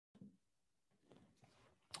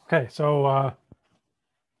Okay, so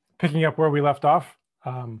picking up where we left off,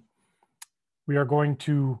 we are going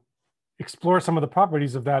to explore some of the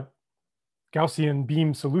properties of that Gaussian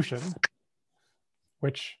beam solution,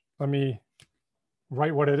 which let me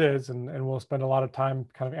write what it is, and we'll spend a lot of time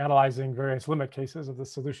kind of analyzing various limit cases of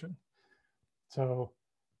this solution. So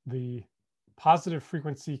the positive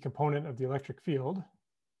frequency component of the electric field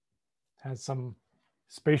has some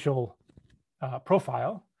spatial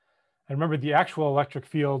profile. And remember, the actual electric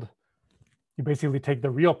field, you basically take the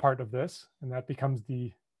real part of this, and that becomes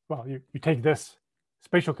the, well, you take this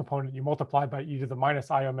spatial component, you multiply by e to the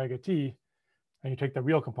minus I omega t, and you take the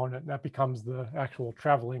real component, and that becomes the actual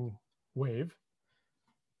traveling wave.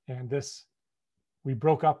 And this, we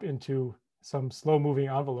broke up into some slow-moving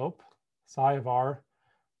envelope, psi of r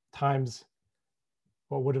times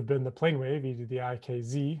what would have been the plane wave, e to the I k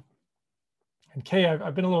z. And k,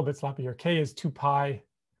 I've been a little bit sloppy here. K is 2 pi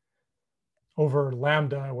over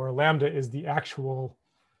lambda, where lambda is the actual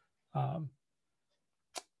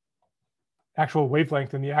actual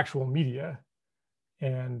wavelength in the actual media.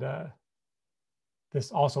 And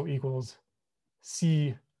this also equals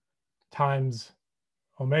c times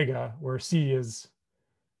omega, where c is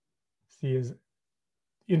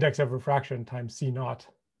index of refraction times c naught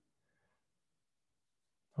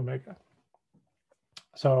omega.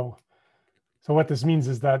 So what this means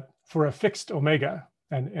is that for a fixed omega,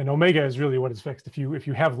 and omega is really what is fixed. If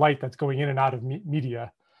you have light that's going in and out of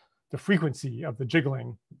media, the frequency of the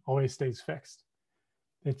jiggling always stays fixed.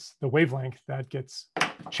 It's the wavelength that gets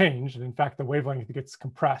changed, and in fact, the wavelength gets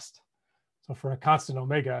compressed. So for a constant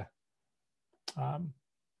omega,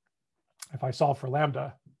 if I solve for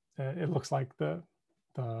lambda, it looks like the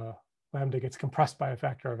lambda gets compressed by a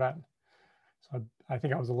factor of n. So I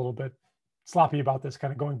think I was a little bit sloppy about this,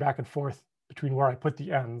 kind of going back and forth between where I put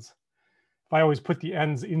the n's. If I always put the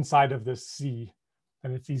n's inside of this c,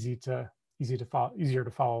 then it's easier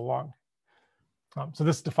to follow along. So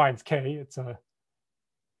this defines k. It's a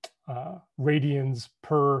radians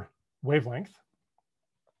per wavelength.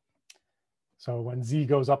 So when z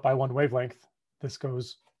goes up by 1 wavelength, this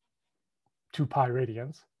goes 2 pi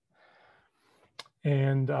radians.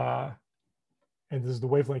 And this is the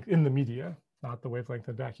wavelength in the media, not the wavelength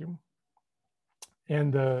in vacuum.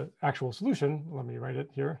 And the actual solution, let me write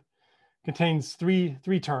it here, contains three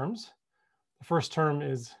terms. The first term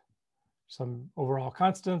is some overall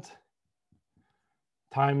constant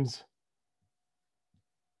times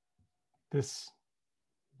this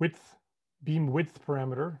width, beam width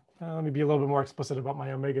parameter. Let me be a little bit more explicit about my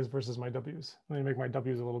omegas versus my w's. Let me make my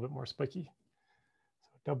w's a little bit more spiky.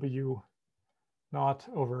 So w naught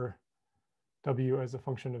over w as a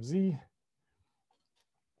function of z.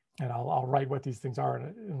 And I'll write what these things are in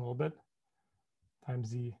a little bit,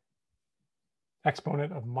 times the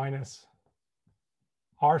exponent of minus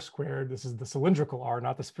r squared. This is the cylindrical r,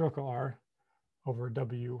 not the spherical r, over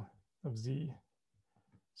w of z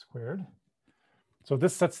squared. So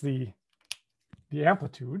this sets the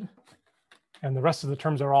amplitude, and the rest of the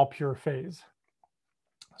terms are all pure phase.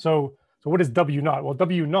 So what is w naught? Well,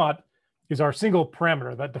 w naught is our single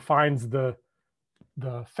parameter that defines the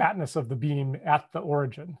fatness of the beam at the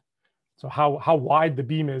origin. So how wide the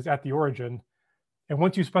beam is at the origin. And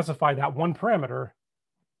once you specify that one parameter,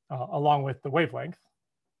 along with the wavelength,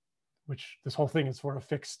 which this whole thing is for a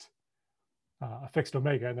fixed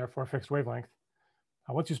omega and therefore a fixed wavelength.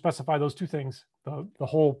 Once you specify those two things, the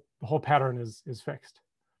whole pattern is fixed.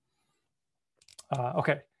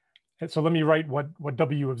 Okay, and so let me write what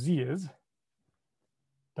w of z is.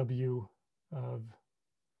 W of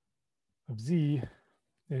z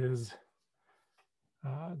is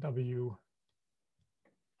w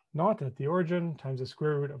naught at the origin times the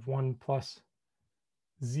square root of 1 plus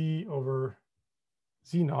z over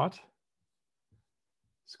z naught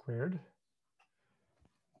squared.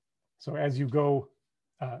 So as you go,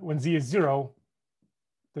 when z is 0,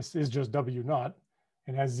 this is just w naught.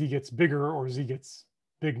 And as z gets bigger or z gets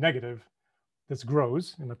big negative, this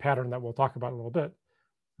grows in the pattern that we'll talk about in a little bit.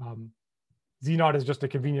 Z naught is just a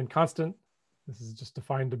convenient constant. This is just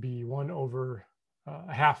defined to be 1 over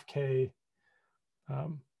a half k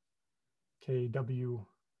kw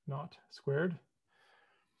naught squared.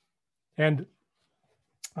 And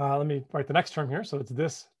let me write the next term here. So it's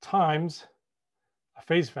this times a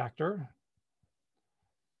phase factor,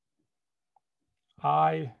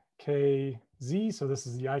 I k z. So this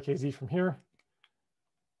is the I k z from here,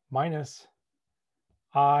 minus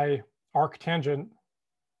I arctangent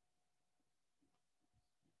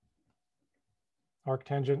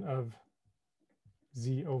of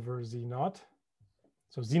z over z naught.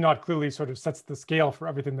 So z naught clearly sort of sets the scale for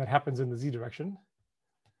everything that happens in the z direction,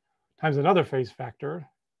 times another phase factor,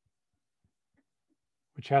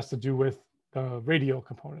 which has to do with the radial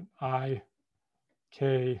component, I,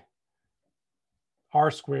 K,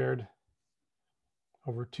 R squared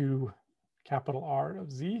over 2 capital R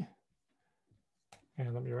of Z.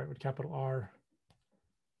 And let me write what capital R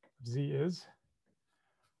of Z is.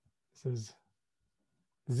 This is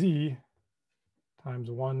Z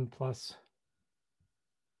times 1 plus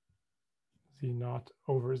Z naught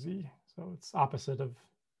over Z. So it's opposite of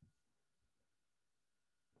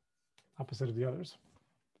the others.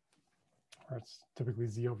 Or it's typically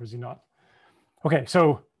Z over Z naught. Okay,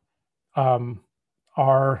 so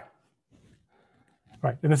R,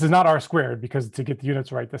 right, and this is not R squared because to get the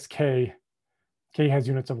units right, this K has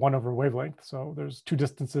units of 1 over wavelength. So there's 2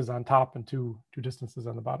 distances on top and two distances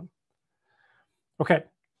on the bottom. Okay,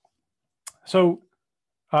 so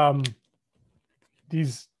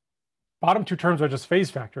these bottom 2 terms are just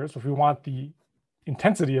phase factors. If we want the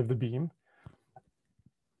intensity of the beam,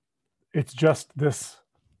 it's just this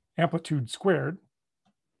amplitude squared.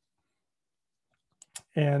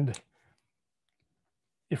 And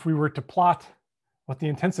if we were to plot what the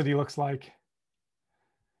intensity looks like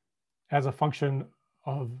as a function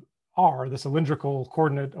of R, the cylindrical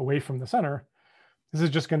coordinate away from the center, this is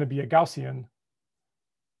just going to be a Gaussian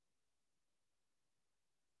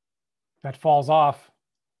that falls off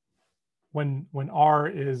when R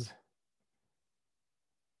is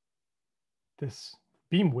this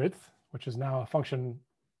beam width, which is now a function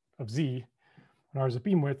of Z. When R is a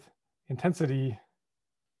beam width, intensity,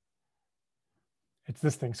 it's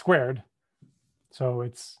this thing squared. So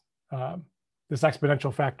it's this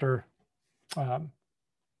exponential factor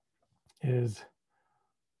is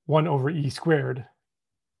 1 over E squared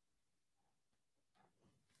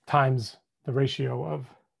times the ratio of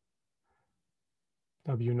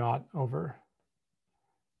W naught over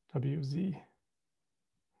WZ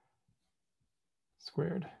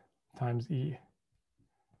squared times E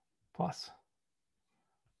plus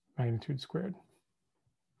magnitude squared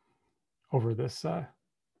over this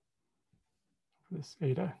this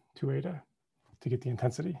eta, 2 eta, to get the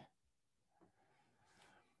intensity.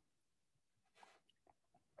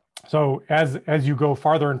 So as you go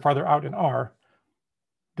farther and farther out in R,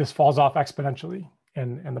 this falls off exponentially,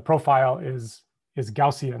 and the profile is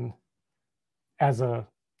Gaussian as a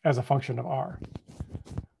function of R.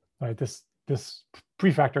 Right? This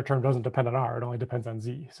prefactor term doesn't depend on R; it only depends on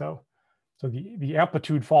Z. So the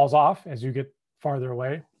amplitude falls off as you get farther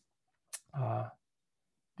away.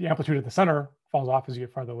 The amplitude at the center falls off as you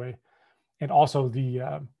get farther away, and also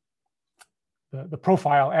the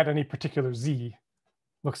profile at any particular Z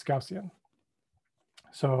looks Gaussian.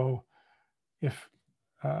 So if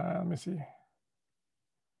let me see.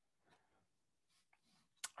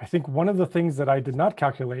 I think one of the things that I did not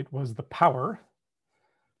calculate was the power.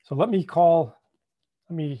 So I'm going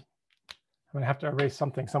to have to erase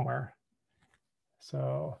something somewhere.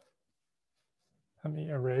 So let me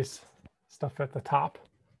erase stuff at the top.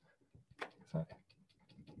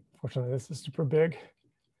 Fortunately, this is super big.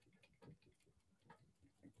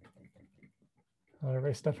 I'll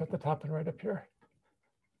erase stuff at the top and right up here.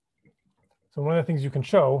 So one of the things you can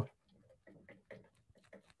show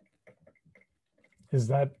is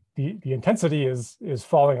that the intensity is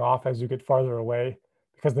falling off as you get farther away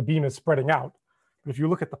because the beam is spreading out. But if you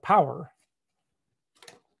look at the power,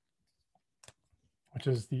 which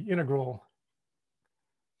is the integral,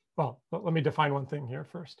 well, let me define one thing here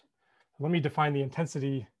first. Let me define the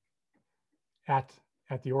intensity at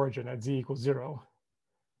the origin at Z equals 0.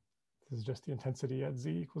 This is just the intensity at Z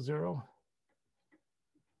equals 0.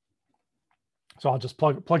 So I'll just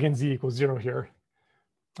plug in Z equals 0 here.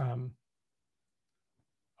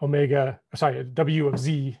 W of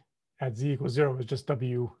Z at Z equals 0 is just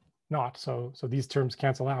W naught. So these terms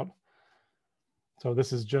cancel out. So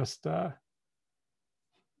this is just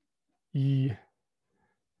E,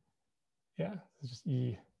 yeah, this is just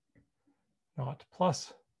E naught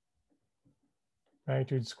plus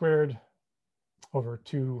magnitude squared over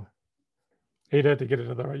 2 eta to get it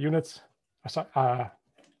to the right units. I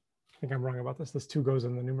think I'm wrong about this. This 2 goes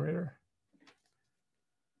in the numerator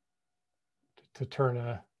to turn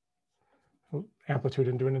a amplitude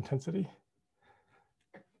into an intensity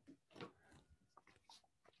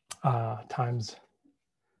times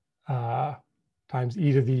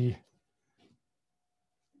e to the,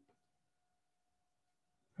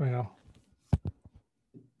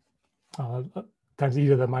 times e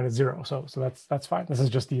to the minus 0. So that's fine. This is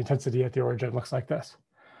just the intensity at the origin. It looks like this.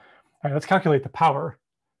 All right, let's calculate the power.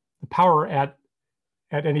 The power at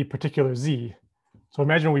any particular Z. So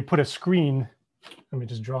imagine we put a screen. Let me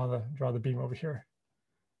just draw the beam over here.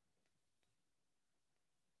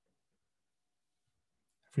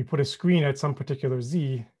 if we put a screen at some particular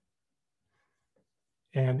z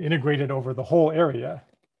and integrate it over the whole area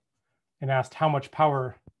and asked how much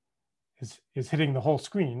power is hitting the whole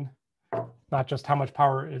screen, not just how much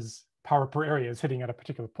power per area is hitting at a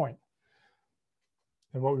particular point.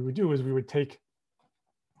 And what we would do is we would take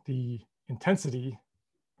the intensity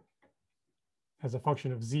as a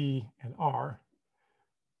function of z and r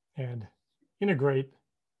and integrate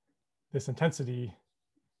this intensity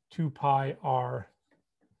 2 pi r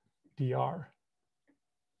dr.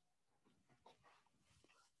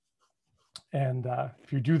 And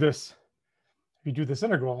if you do this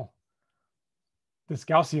integral, this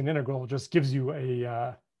Gaussian integral just gives you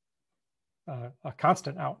a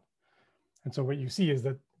constant out. And so what you see is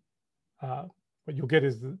that what you'll get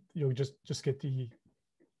is that you'll just get the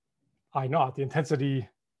I naught, the intensity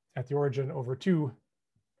at the origin over 2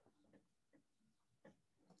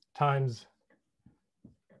 times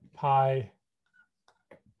pi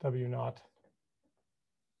w naught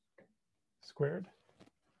squared.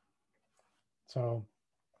 So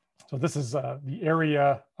this is the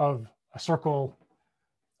area of a circle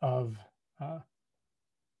of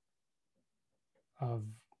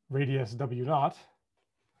radius w naught,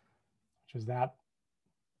 which is that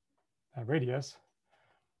radius,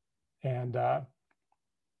 and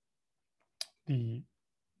the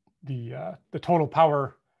total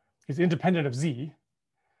power is independent of z,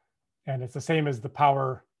 and it's the same as the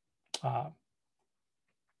power.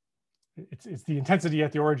 It's the intensity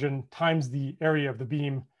at the origin times the area of the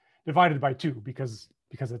beam divided by 2 because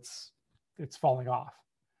it's falling off.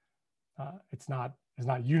 It's not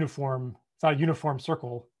uniform. It's not a uniform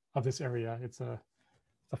circle of this area. It's a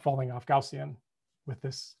falling off Gaussian with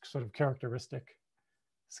this sort of characteristic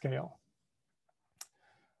scale.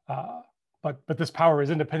 But this power is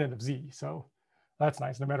independent of z, so that's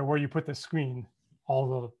nice. No matter where you put this screen,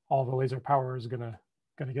 all the laser power is gonna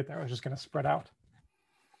get there. It's just gonna spread out.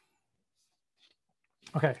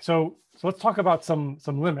 Okay, so let's talk about some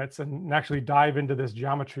limits and actually dive into this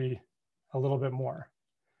geometry a little bit more.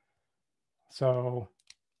 So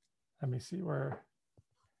let me see where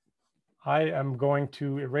I am going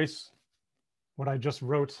to erase what I just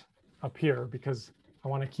wrote up here because I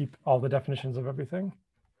want to keep all the definitions of everything.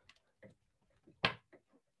 But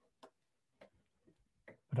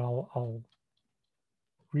I'll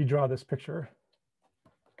redraw this picture.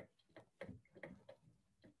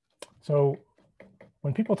 So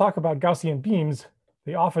when people talk about Gaussian beams,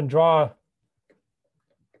 they often draw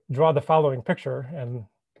the following picture and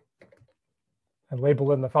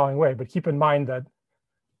label it in the following way. But keep in mind that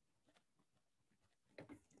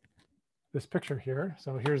this picture here,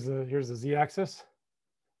 so here's the z-axis.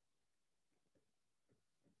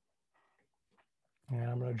 And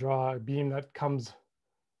I'm going to draw a beam that comes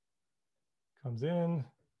in,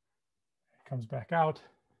 comes back out.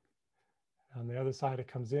 On the other side, it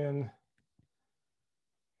comes in,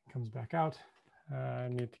 comes back out. I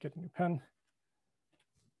need to get a new pen.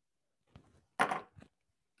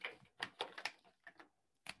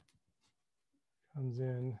 Comes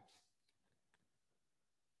in,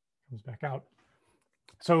 comes back out.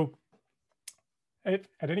 So at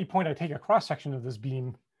any point I take a cross section of this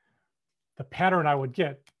beam, the pattern I would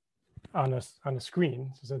get on a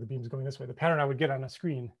screen, so the beam's going this way, the pattern I would get on a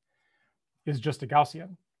screen is just a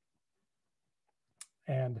Gaussian.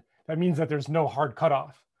 And that means that there's no hard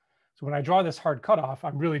cutoff. So when I draw this hard cutoff,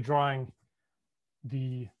 I'm really drawing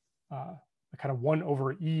the kind of 1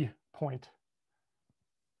 over e point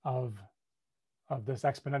of this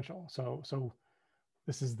exponential. So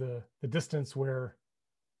this is the distance where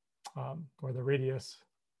the radius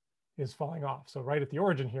is falling off. So right at the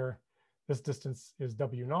origin here, this distance is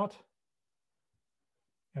w naught.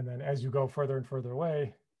 And then as you go further and further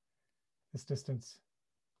away, this distance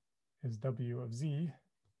is w of z.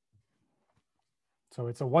 So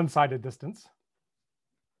it's a one-sided distance.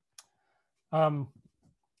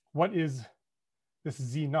 What is this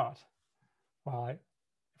z naught? Well,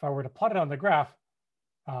 if I were to plot it on the graph,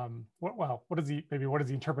 what is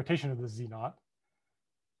the interpretation of the z naught?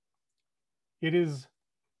 It is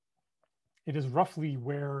roughly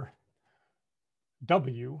where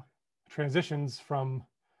w transitions from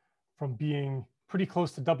being pretty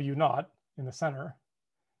close to w naught in the center,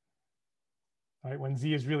 right? When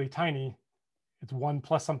z is really tiny, it's 1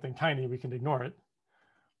 plus something tiny, we can ignore it,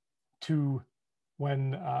 to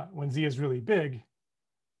when z is really big,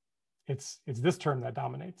 it's this term that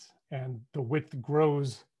dominates, and the width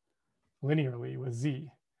grows linearly with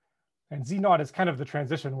z. And z naught is kind of the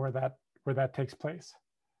transition where that takes place.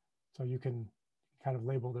 So you can kind of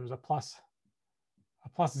label there's a plus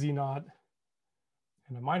z naught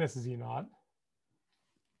and a minus z naught.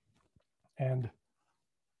 And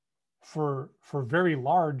for very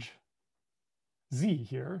large z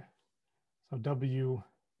here, so w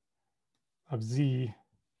of z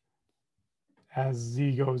as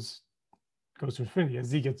z goes to infinity, as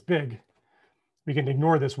z gets big, we can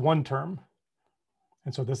ignore this one term.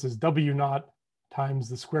 And so this is w naught times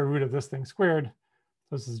the square root of this thing squared.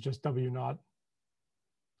 This is just w naught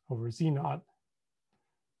over z naught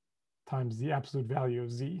times the absolute value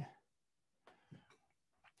of z.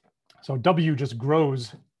 So w just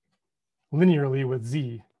grows linearly with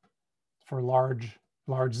z for large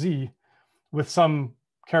z with some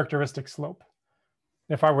characteristic slope.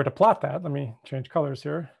 If I were to plot that, let me change colors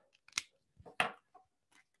here. If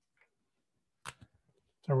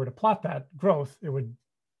I were to plot that growth, it would,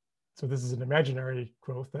 so this is an imaginary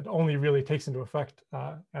growth that only really takes into effect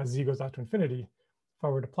as z goes out to infinity. If I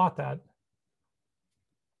were to plot that, it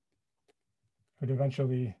would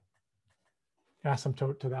eventually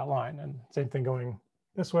asymptote to that line. And same thing going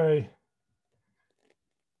this way.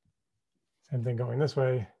 Same thing going this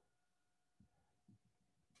way.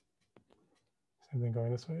 Same thing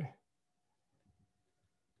going this way.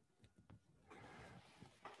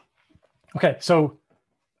 Okay, so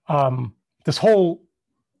this whole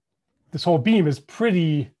beam is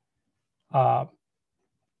pretty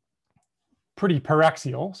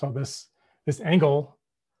paraxial. So this angle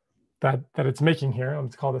that it's making here,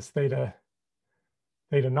 let's call this theta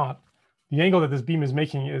naught. The angle that this beam is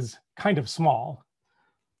making is kind of small,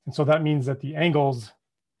 and so that means that the angles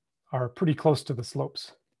are pretty close to the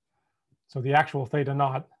slopes. So the actual theta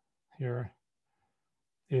naught here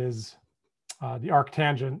is the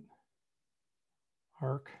arctangent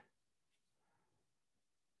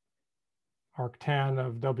arctan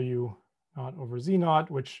of w naught over z naught,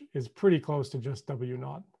 which is pretty close to just w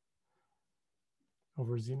naught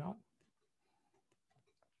over z naught.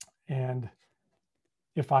 And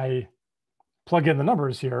if I plug in the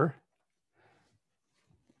numbers here,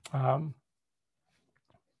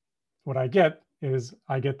 what I get is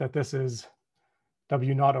that this is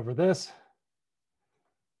w naught over this.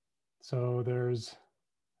 So there's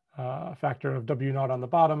a factor of w naught on the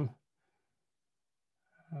bottom.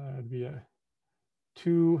 It'd be a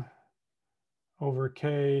 2 over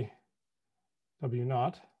k w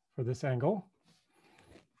naught for this angle.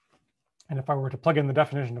 And if I were to plug in the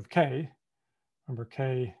definition of k, remember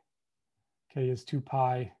k is 2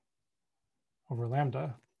 pi over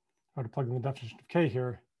lambda. If I were to plug in the definition of k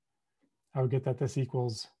here, I would get that this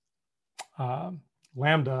equals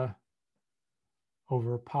lambda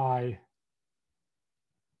over pi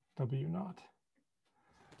w naught.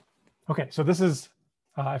 Okay, so this is,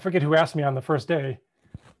 I forget who asked me on the first day,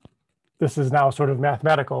 this is now sort of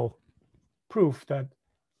mathematical proof that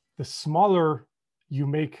the smaller you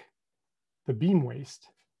make the beam waist,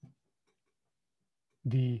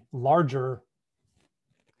 the larger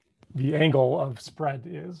the angle of spread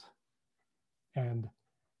is. And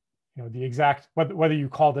the exact, whether you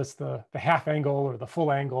call this the half angle or the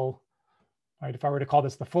full angle, right? If I were to call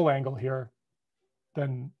this the full angle here,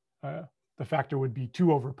 then the factor would be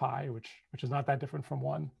 2 over pi, which is not that different from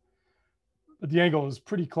 1. But the angle is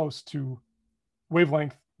pretty close to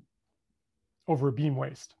wavelength over beam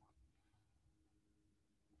waist.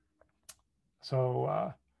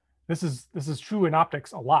 So this is true in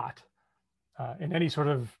optics a lot. In any sort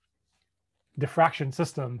of diffraction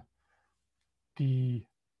system,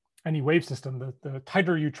 any wave system, the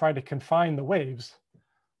tighter you try to confine the waves,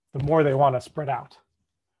 the more they want to spread out.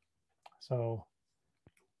 So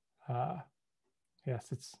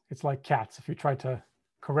yes, it's like cats. If you try to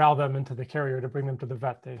corral them into the carrier to bring them to the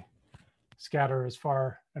vet, they scatter as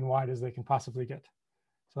far and wide as they can possibly get.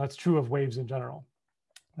 So that's true of waves in general.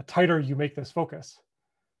 The tighter you make this focus,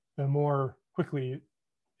 the more quickly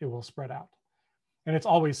it will spread out. And it's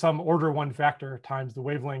always some order 1 factor times the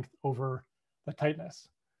wavelength over the tightness.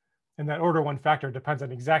 And that order 1 factor depends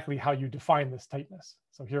on exactly how you define this tightness.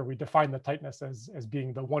 So here we define the tightness as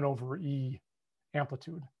being the 1 over e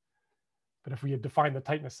amplitude. But if we had defined the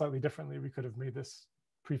tightness slightly differently, we could have made this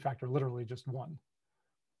prefactor literally just 1.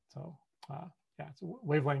 So yeah, it's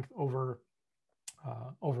wavelength over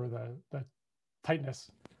the tightness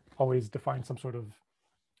always defines some sort of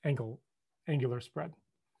angular spread.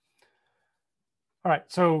 All right,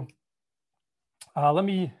 so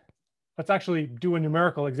let's actually do a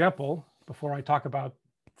numerical example before I talk about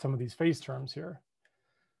some of these phase terms here.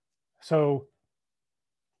 So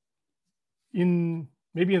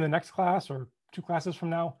maybe in the next class or 2 classes from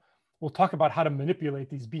now, we'll talk about how to manipulate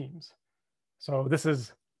these beams. So this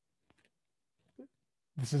is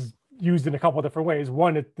used in a couple of different ways.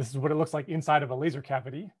 One, this is what it looks like inside of a laser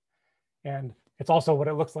cavity. And it's also what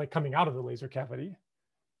it looks like coming out of the laser cavity.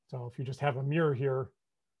 So if you just have a mirror here,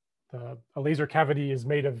 a laser cavity is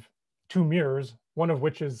made of two mirrors, one of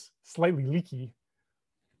which is slightly leaky.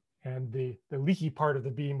 And the leaky part of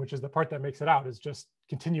the beam, which is the part that makes it out, is just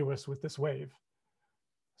continuous with this wave.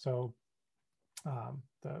 So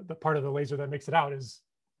the part of the laser that makes it out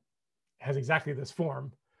has exactly this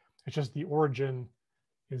form. It's just the origin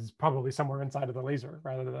is probably somewhere inside of the laser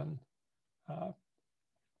rather than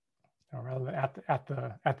at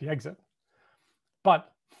the exit.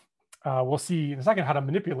 But we'll see in a second how to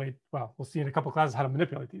manipulate. Well, we'll see in a couple classes how to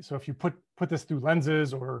manipulate these. So if you put this through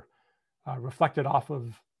lenses or reflect it off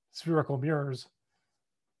of spherical mirrors,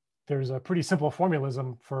 there's a pretty simple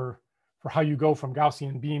formalism for how you go from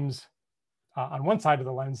Gaussian beams on one side of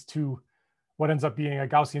the lens to what ends up being a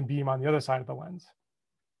Gaussian beam on the other side of the lens.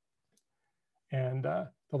 And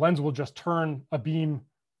the lens will just turn a beam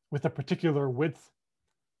with a particular width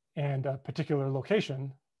and a particular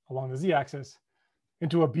location along the z-axis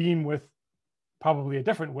into a beam with probably a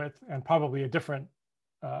different width and probably a different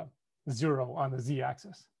zero on the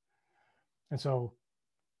z-axis. And so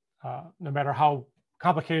no matter how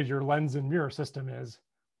complicated your lens and mirror system is,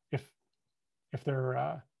 if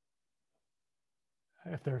they're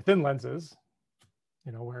thin lenses,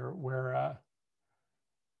 you know, where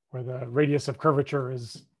the radius of curvature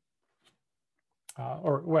is,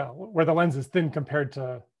 where the lens is thin compared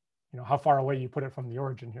to, you know, how far away you put it from the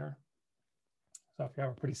origin here. So if you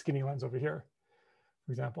have a pretty skinny lens over here,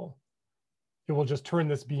 for example, it will just turn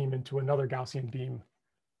this beam into another Gaussian beam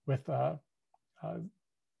with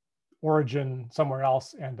origin somewhere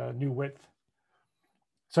else and a new width.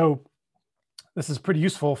 So this is pretty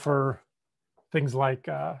useful for things like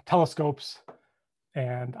telescopes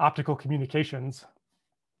and optical communications.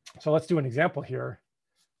 So let's do an example here.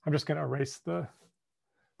 I'm just going to erase the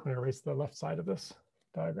left side of this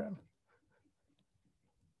diagram.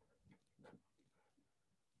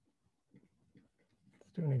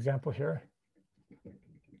 Let's do an example here,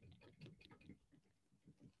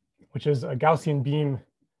 which is a Gaussian beam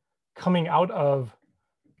coming out of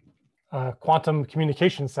a quantum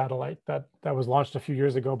communication satellite that was launched a few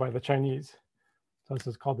years ago by the Chinese. So this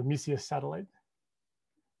is called the Mesius satellite.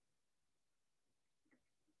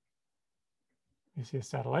 Mesius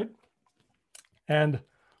satellite. And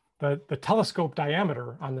the telescope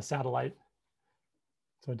diameter on the satellite,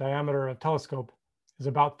 so diameter of telescope, is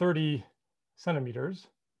about 30 centimeters.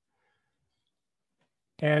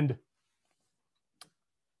 And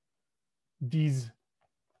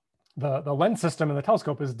the lens system in the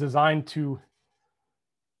telescope is designed to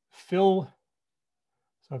fill.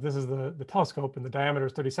 So if this is the telescope and the diameter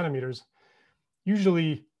is 30 centimeters,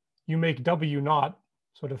 usually you make W naught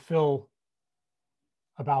sort of fill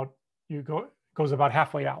about, goes about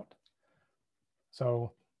halfway out.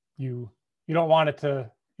 So you don't want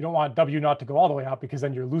W naught to go all the way out, because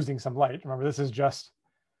then you're losing some light. Remember, this is just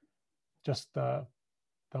the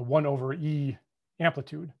 1 over E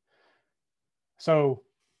amplitude. So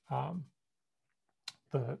the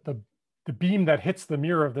beam that hits the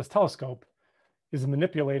mirror of this telescope is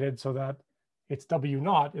manipulated so that its W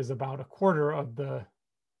naught is about a quarter of the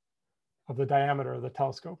diameter of the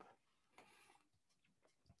telescope.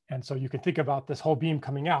 And so you can think about this whole beam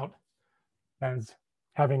coming out as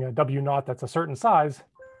having a W naught that's a certain size,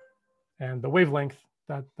 and the wavelength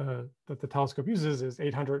that the telescope uses is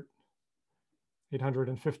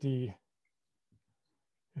 850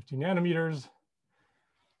 nanometers.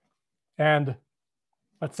 And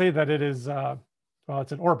let's say that it is, well,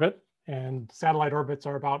 it's an orbit, and satellite orbits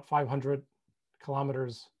are about 500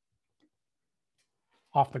 kilometers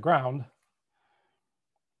off the ground.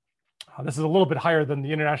 This is a little bit higher than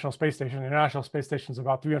the International Space Station. The International Space Station is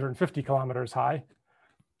about 350 kilometers high.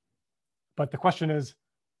 But the question is,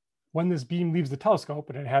 when this beam leaves the telescope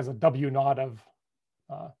and it has a W naught of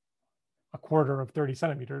a quarter of 30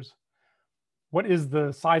 centimeters, what is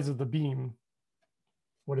the size of the beam?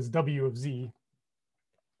 What is W of Z,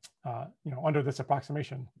 under this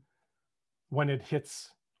approximation when it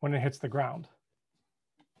hits the ground?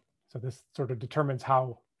 So this sort of determines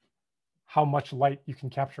how much light you can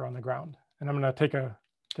capture on the ground. And I'm going to take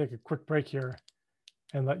a quick break here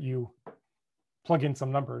and let you plug in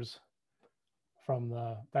some numbers from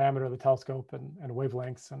the diameter of the telescope and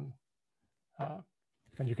wavelengths, and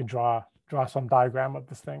you can draw some diagram of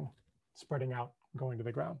this thing spreading out, going to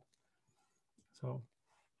the ground. So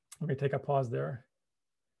let me take a pause there.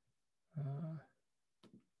 In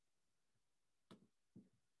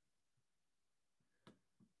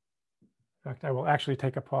fact, I will actually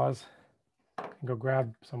take a pause and go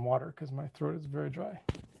grab some water because my throat is very dry.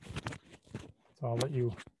 So I'll let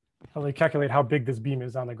you calculate how big this beam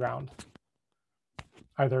is on the ground.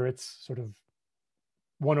 Either it's sort of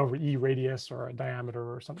 1 over E radius or a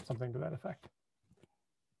diameter or something to that effect.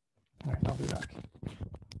 All right, I'll be back.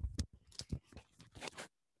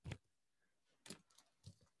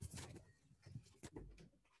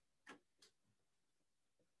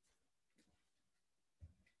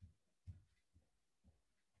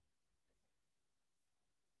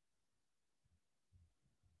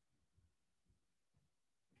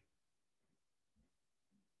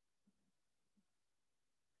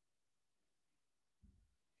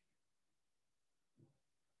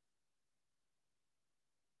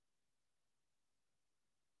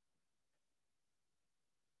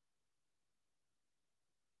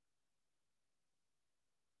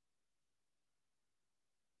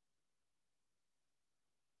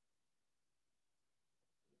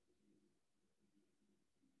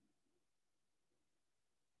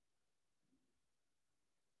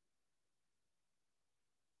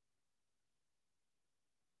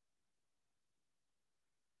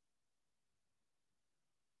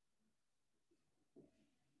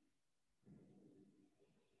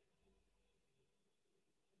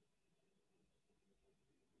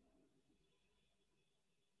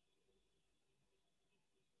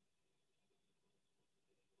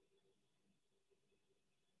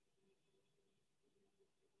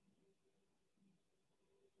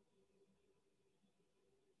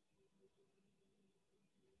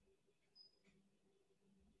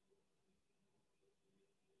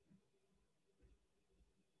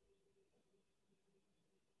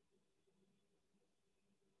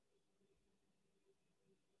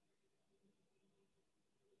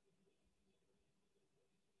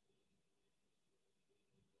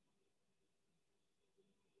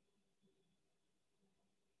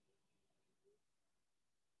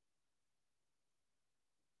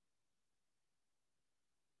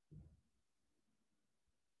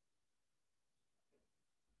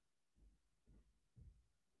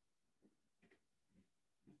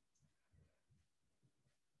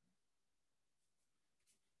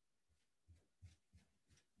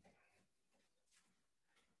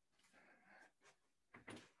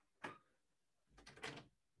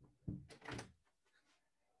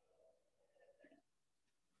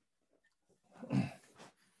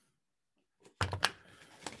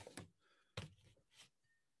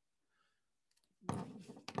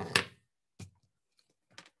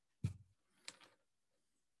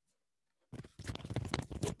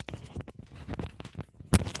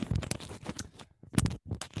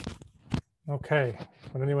 Okay,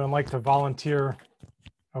 would anyone like to volunteer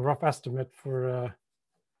a rough estimate for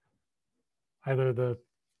either the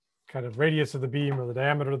kind of radius of the beam or the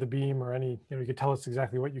diameter of the beam, or any, you could tell us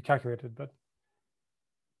exactly what you calculated, but.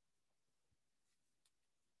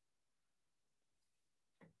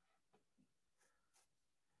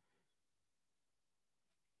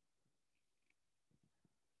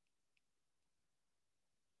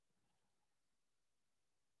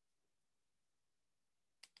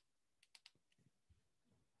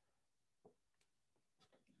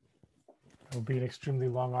 It will be an extremely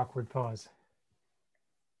long, awkward pause.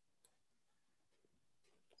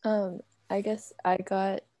 I guess I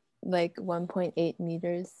got like 1.8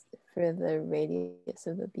 meters for the radius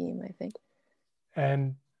of the beam, I think.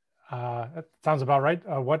 And that sounds about right.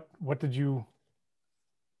 What did you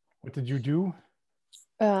do?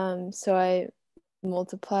 So I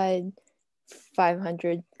multiplied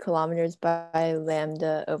 500 kilometers by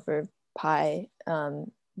lambda over pi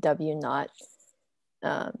W naught,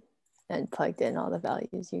 and plugged in all the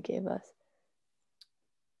values you gave us.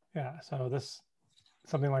 Yeah, so this,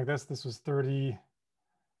 something like this was 30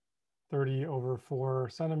 over 4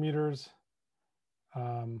 centimeters.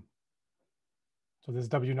 So this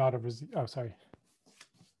W naught over Z, oh, sorry.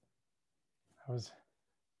 That was,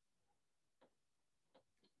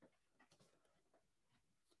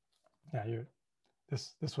 yeah,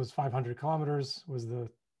 this was 500 kilometers was the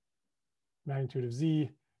magnitude of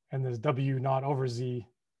Z, and this W naught over Z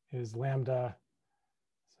is lambda.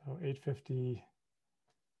 So 850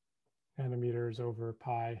 nanometers over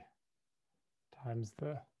pi times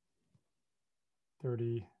the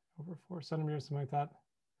 30 over 4 centimeters, something like that.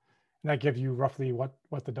 And that gives you roughly what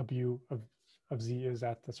the W of Z is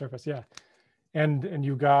at the surface. Yeah. And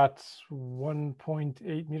you got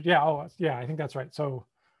 1.8 meters. Yeah, oh yeah, I think that's right. So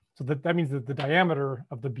that means that the diameter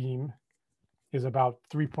of the beam is about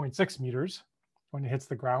 3.6 meters when it hits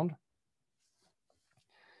the ground.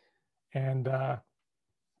 And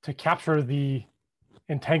to capture the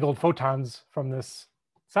entangled photons from this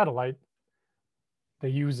satellite, they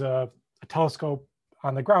use a telescope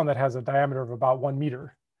on the ground that has a diameter of about 1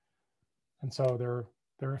 meter. And so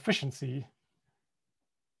their efficiency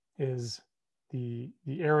is the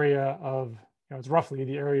area of it's roughly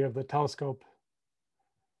the area of the telescope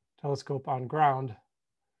on ground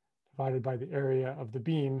divided by the area of the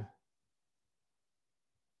beam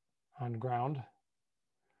on ground.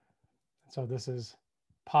 So this is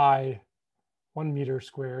pi 1 meter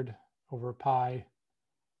squared over pi.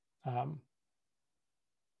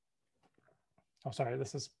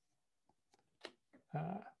 This is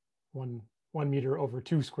 1 meter over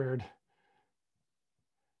 2 squared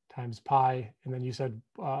times pi, and then you said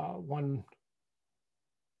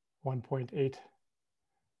 1.8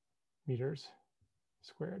 meters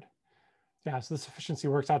squared. Yeah, so this efficiency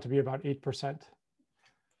works out to be about 8%.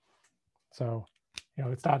 So,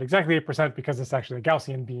 it's not exactly 8% because it's actually a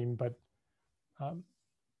Gaussian beam, but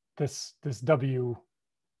this W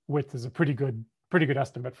width is a pretty good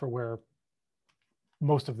estimate for where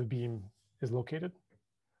most of the beam is located.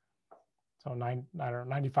 So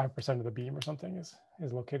 95% of the beam or something is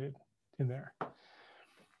located in there.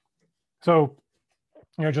 So,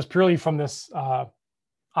 just purely from this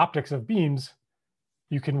optics of beams,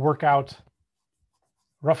 you can work out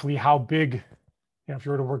roughly how big, if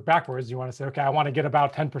you were to work backwards, you want to say, okay, I want to get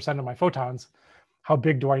about 10% of my photons. How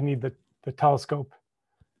big do I need the telescope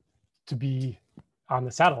to be on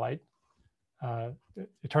the satellite?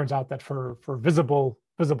 It turns out that for visible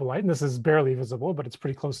light, and this is barely visible, but it's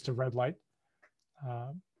pretty close to red light,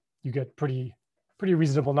 you get pretty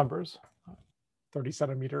reasonable numbers, 30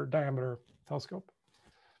 centimeter diameter telescope.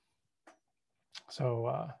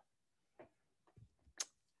 So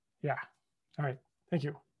yeah, all right, thank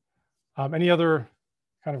you. Any other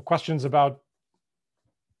kind of questions about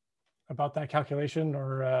that calculation,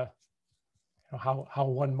 or how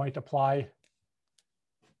one might apply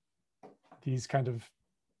these kind of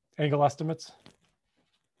angle estimates?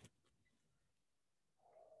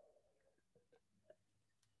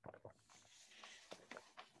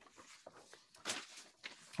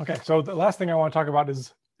 Okay, so the last thing I want to talk about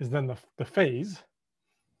is then the phase.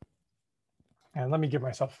 And let me give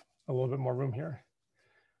myself a little bit more room here.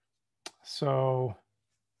 So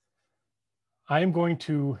I think I'm going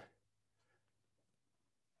to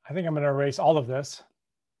erase all of this,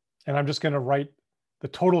 and I'm just going to write the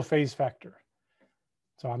total phase factor.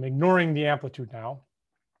 So I'm ignoring the amplitude now.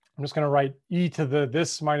 I'm just going to write e to the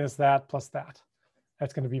this minus that plus that.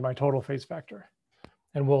 That's going to be my total phase factor.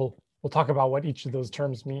 And we'll talk about what each of those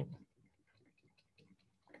terms mean.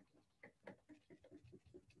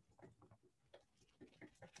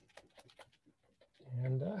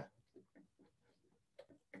 And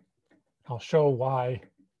I'll show why,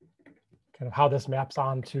 kind of how this maps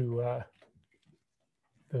on to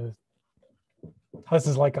this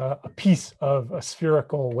is like a piece of a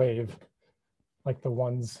spherical wave, like the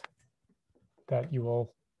ones that you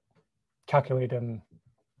will calculate in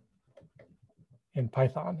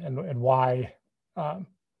Python, and why,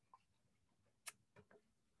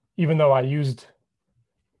 even though I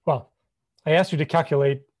asked you to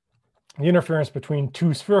calculate the interference between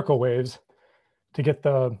two spherical waves to get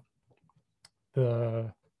the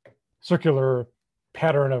circular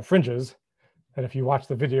pattern of fringes that, if you watch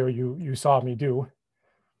the video, you saw me do.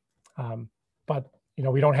 But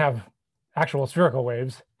we don't have actual spherical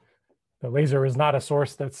waves. The laser is not a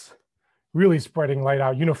source that's really spreading light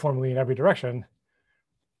out uniformly in every direction.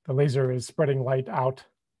 The laser is spreading light out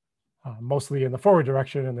mostly in the forward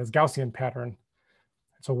direction in this Gaussian pattern.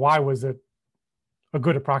 So why was it a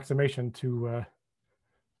good approximation to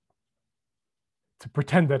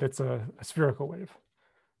pretend that it's a spherical wave?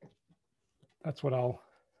 That's what I'll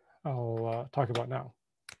talk about now.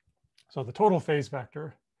 So the total phase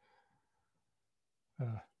factor,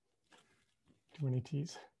 too many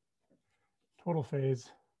T's. Total phase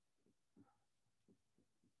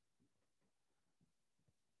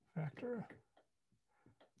factor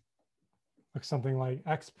looks something like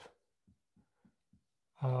exp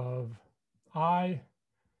of I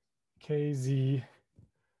kz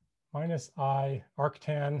minus I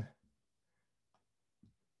arctan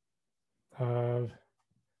of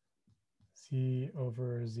z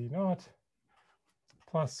over z naught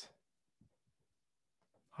plus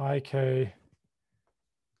ik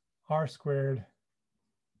r squared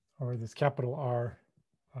over this capital R,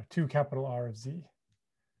 2 capital R of z.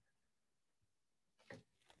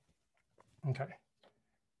 Okay.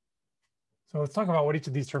 So let's talk about what each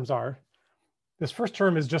of these terms are. This first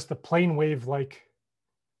term is just the plane wave-like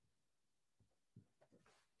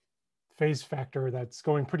phase factor that's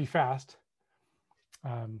going pretty fast.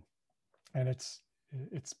 And it's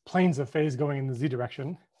planes of phase going in the z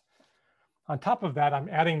direction. On top of that, I'm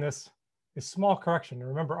adding this small correction.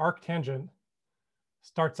 Remember, arctangent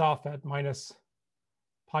starts off at minus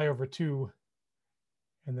pi over 2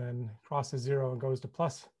 and then crosses 0 and goes to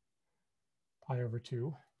plus pi over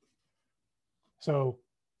 2. So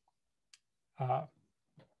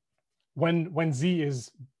when z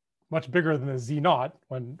is much bigger than the z naught,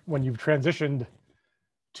 when you've transitioned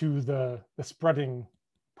to the spreading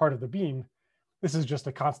part of the beam, this is just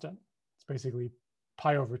a constant. It's basically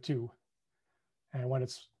pi over 2. And when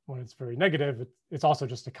it's very negative, it's also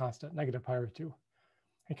just a constant, negative pi over 2.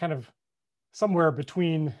 And kind of somewhere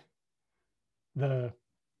between the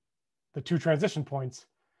two transition points,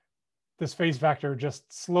 this phase factor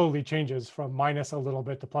just slowly changes from minus a little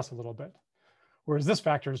bit to plus a little bit. Whereas this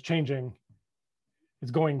factor is changing,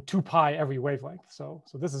 it's going 2 pi every wavelength. So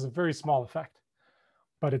this is a very small effect.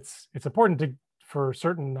 But it's important for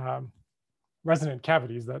certain resonant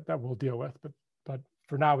cavities that we'll deal with. But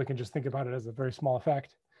for now, we can just think about it as a very small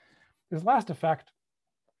effect. This last effect,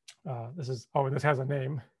 this has a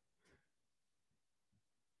name.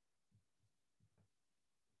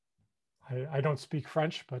 I don't speak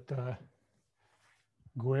French, but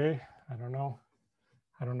Gouet, I don't know.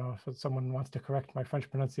 I don't know if someone wants to correct my French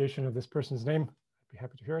pronunciation of this person's name. I'd be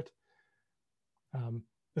happy to hear it.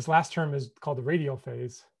 This last term is called the radial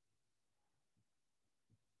phase.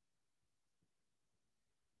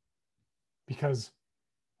 Because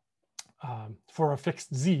for a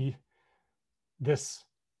fixed z, this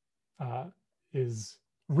is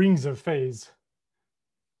rings of phase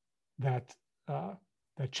that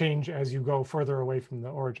change as you go further away from the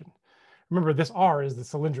origin. Remember, this r is the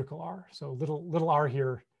cylindrical r. So little r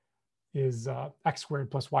here is x squared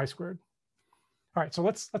plus y squared. All right, so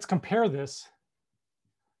let's compare this.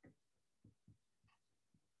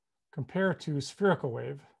 Compare to spherical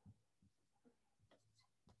wave.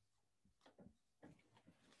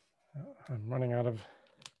 I'm running out of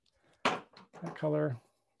that color.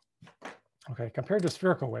 Okay, compared to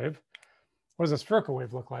spherical wave, what does a spherical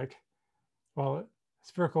wave look like? Well, a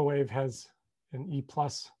spherical wave has an E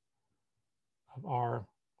plus of R.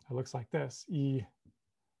 It looks like this,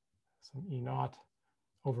 some E naught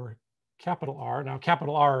over capital R. Now,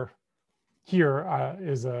 capital R here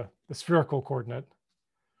is the spherical coordinate,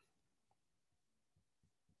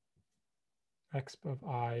 x of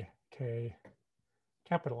I, k,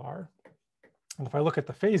 capital R. And if I look at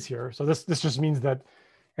the phase here, so this just means that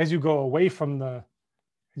as you go away from the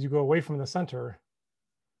center,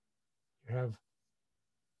 you have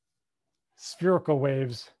spherical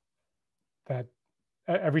waves that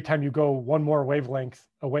every time you go one more wavelength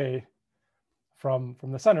away from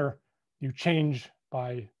the center, you change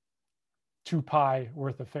by 2 pi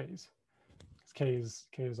worth of phase. K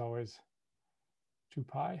is always 2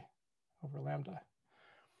 pi over lambda.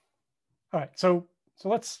 All right, so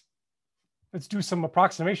let's do some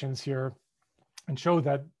approximations here and show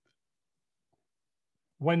that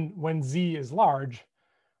when z is large,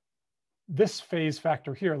 this phase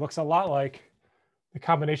factor here looks a lot like the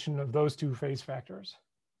combination of those two phase factors.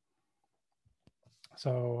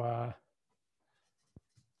 So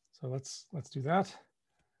let's do that.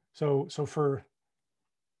 So for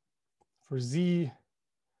z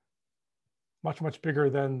much bigger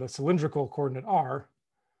than the cylindrical coordinate r,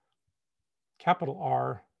 capital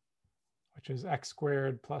R, which is x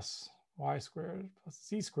squared plus y squared plus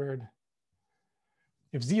z squared.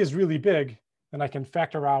 If z is really big, then I can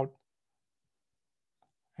factor out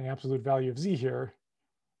an absolute value of z here,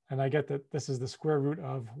 and I get that this is the square root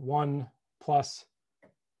of 1 plus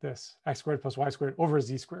this, x squared plus y squared over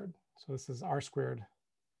z squared. So this is r squared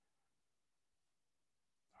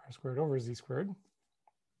over z squared.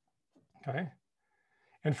 Okay.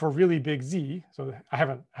 And for really big z, so I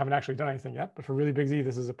haven't actually done anything yet, but for really big z,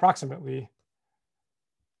 this is approximately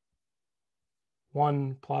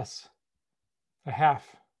 1 plus a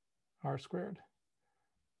half r squared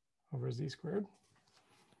over z squared.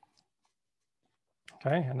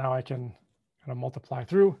 Okay, and now I can kind of multiply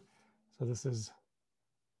through. So this is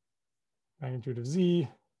magnitude of z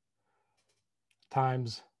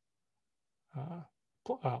times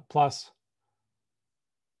plus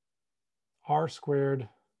r squared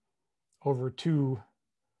over 2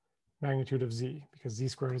 magnitude of z, because z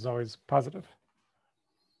squared is always positive.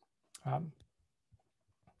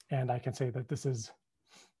 And I can say that this is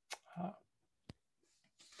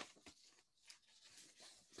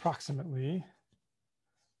approximately,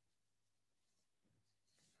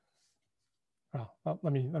 well,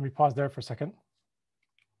 let me pause there for a second.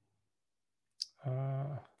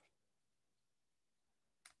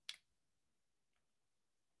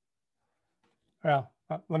 Well,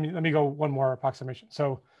 let me go one more approximation.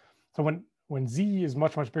 So when z is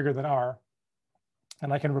much bigger than r,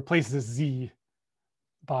 and I can replace this z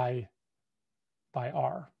by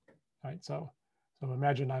r, right? So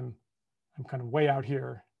imagine I'm kind of way out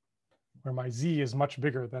here, where my z is much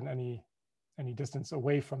bigger than any any distance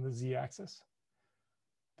away from the z-axis,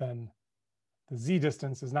 then the z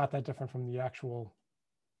distance is not that different from the actual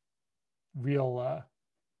real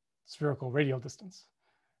spherical radial distance.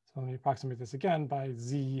 So let me approximate this again by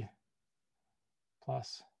z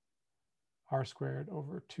plus r squared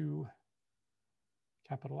over 2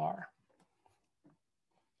 capital R.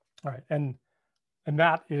 All right, and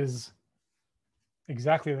that is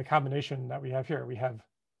exactly the combination that we have here. We have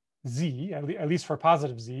z, at least for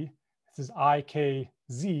positive z, this is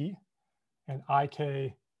ikz and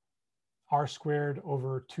ik r squared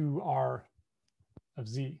over 2r of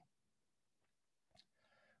z.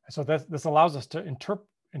 So this allows us to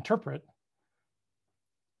interpret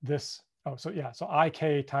this. Oh, so yeah, so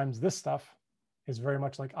ik times this stuff is very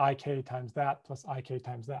much like ik times that plus ik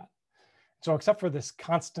times that. So except for this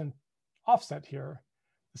constant offset here,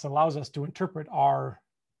 this allows us to interpret r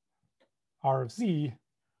of z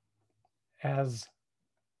as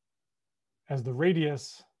the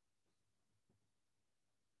radius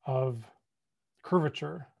of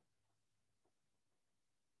curvature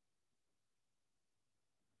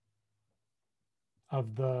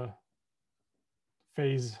of the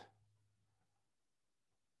phase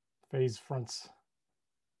fronts.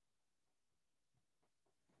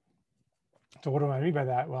 So what do I mean by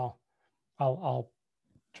that? Well, I'll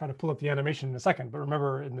try to pull up the animation in a second, but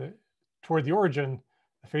remember toward the origin,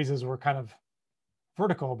 the phases were kind of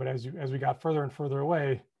vertical, but as we got further and further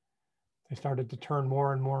away, they started to turn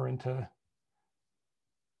more and more into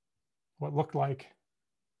what looked like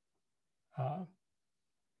kind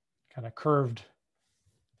of curved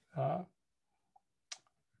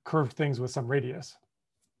things with some radius.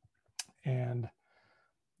 And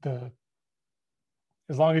as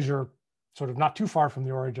long as you're sort of not too far from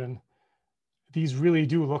the origin, these really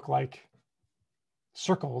do look like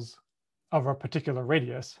circles of a particular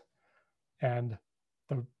radius. And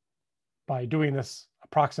by doing this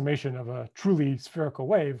approximation of a truly spherical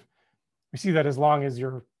wave, we see that as long as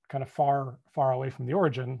you're kind of far away from the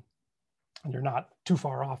origin and you're not too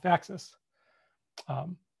far off axis,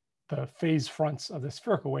 the phase fronts of the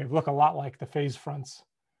spherical wave look a lot like the phase fronts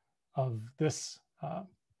of this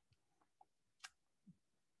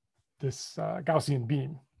Gaussian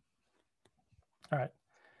beam. All right,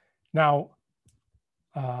 now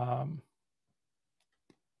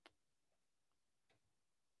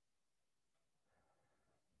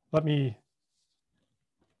let me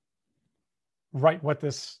write what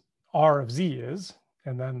this R of Z is,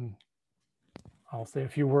 and then I'll say a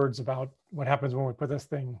few words about what happens when we put this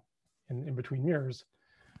thing in between mirrors,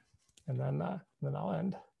 and then I'll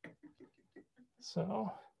end.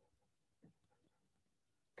 So,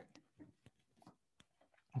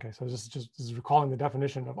 okay, so this is recalling the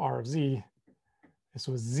definition of R of Z. This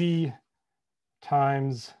was Z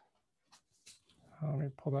times, let me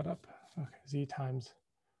pull that up. Okay, Z times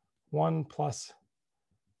 1 plus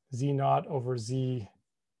Z naught over Z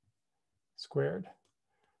squared.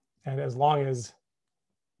 And as long as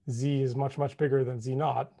Z is much, much bigger than Z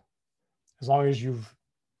naught, as long as you're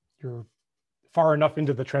far enough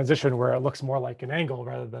into the transition where it looks more like an angle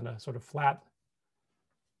rather than a sort of flat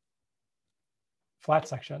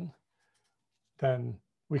section, then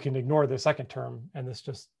we can ignore the second term and this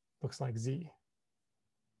just looks like Z.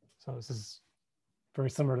 So this is very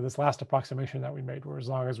similar to this last approximation that we made, where as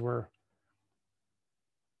long as we're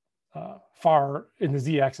far in the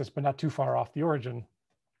Z-axis, but not too far off the origin,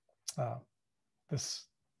 this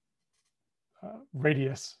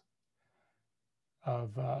radius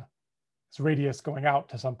of this radius going out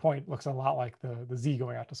to some point looks a lot like the Z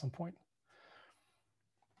going out to some point.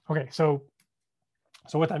 Okay, so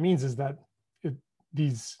what that means is that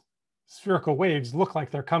these spherical waves look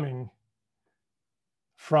like they're coming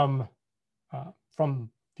from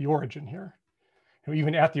the origin here. You know,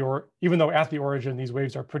 even though at the origin these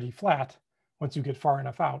waves are pretty flat, once you get far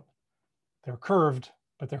enough out, they're curved,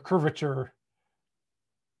 but their curvature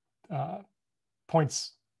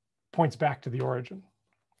points back to the origin.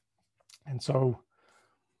 And so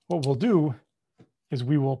what we'll do is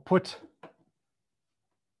we will put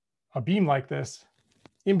a beam like this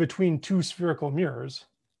in between two spherical mirrors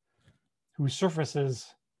whose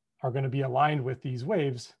surfaces are going to be aligned with these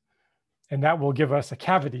waves, and that will give us a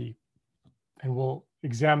cavity, and we'll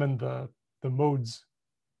examine the modes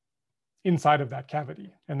inside of that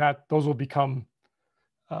cavity, and those will become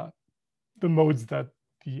the modes that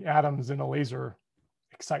the atoms in a laser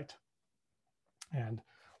excite. And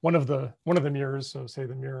one of the mirrors, so say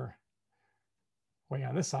the mirror way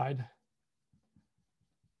on this side,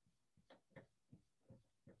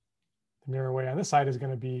 the mirror way on this side is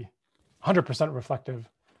going to be 100% reflective,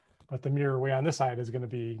 but the mirror way on this side is going to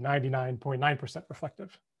be 99.9%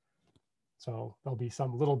 reflective. So there'll be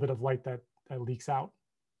some little bit of light that leaks out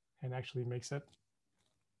and actually makes it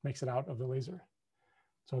out of the laser.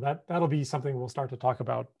 So that'll be something we'll start to talk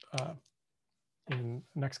about in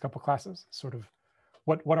next couple classes. Sort of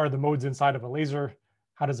what are the modes inside of a laser?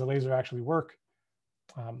 How does a laser actually work?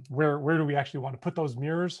 Where do we actually want to put those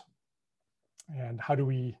mirrors? And how do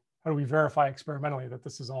we verify experimentally that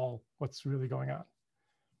this is all what's really going on?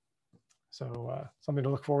 So something to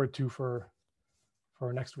look forward to for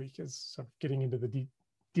next week is sort of getting into the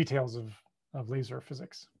details of laser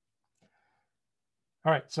physics.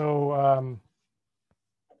 All right, so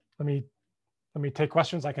let me take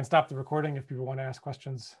questions. I can stop the recording if people want to ask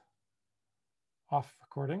questions off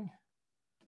recording.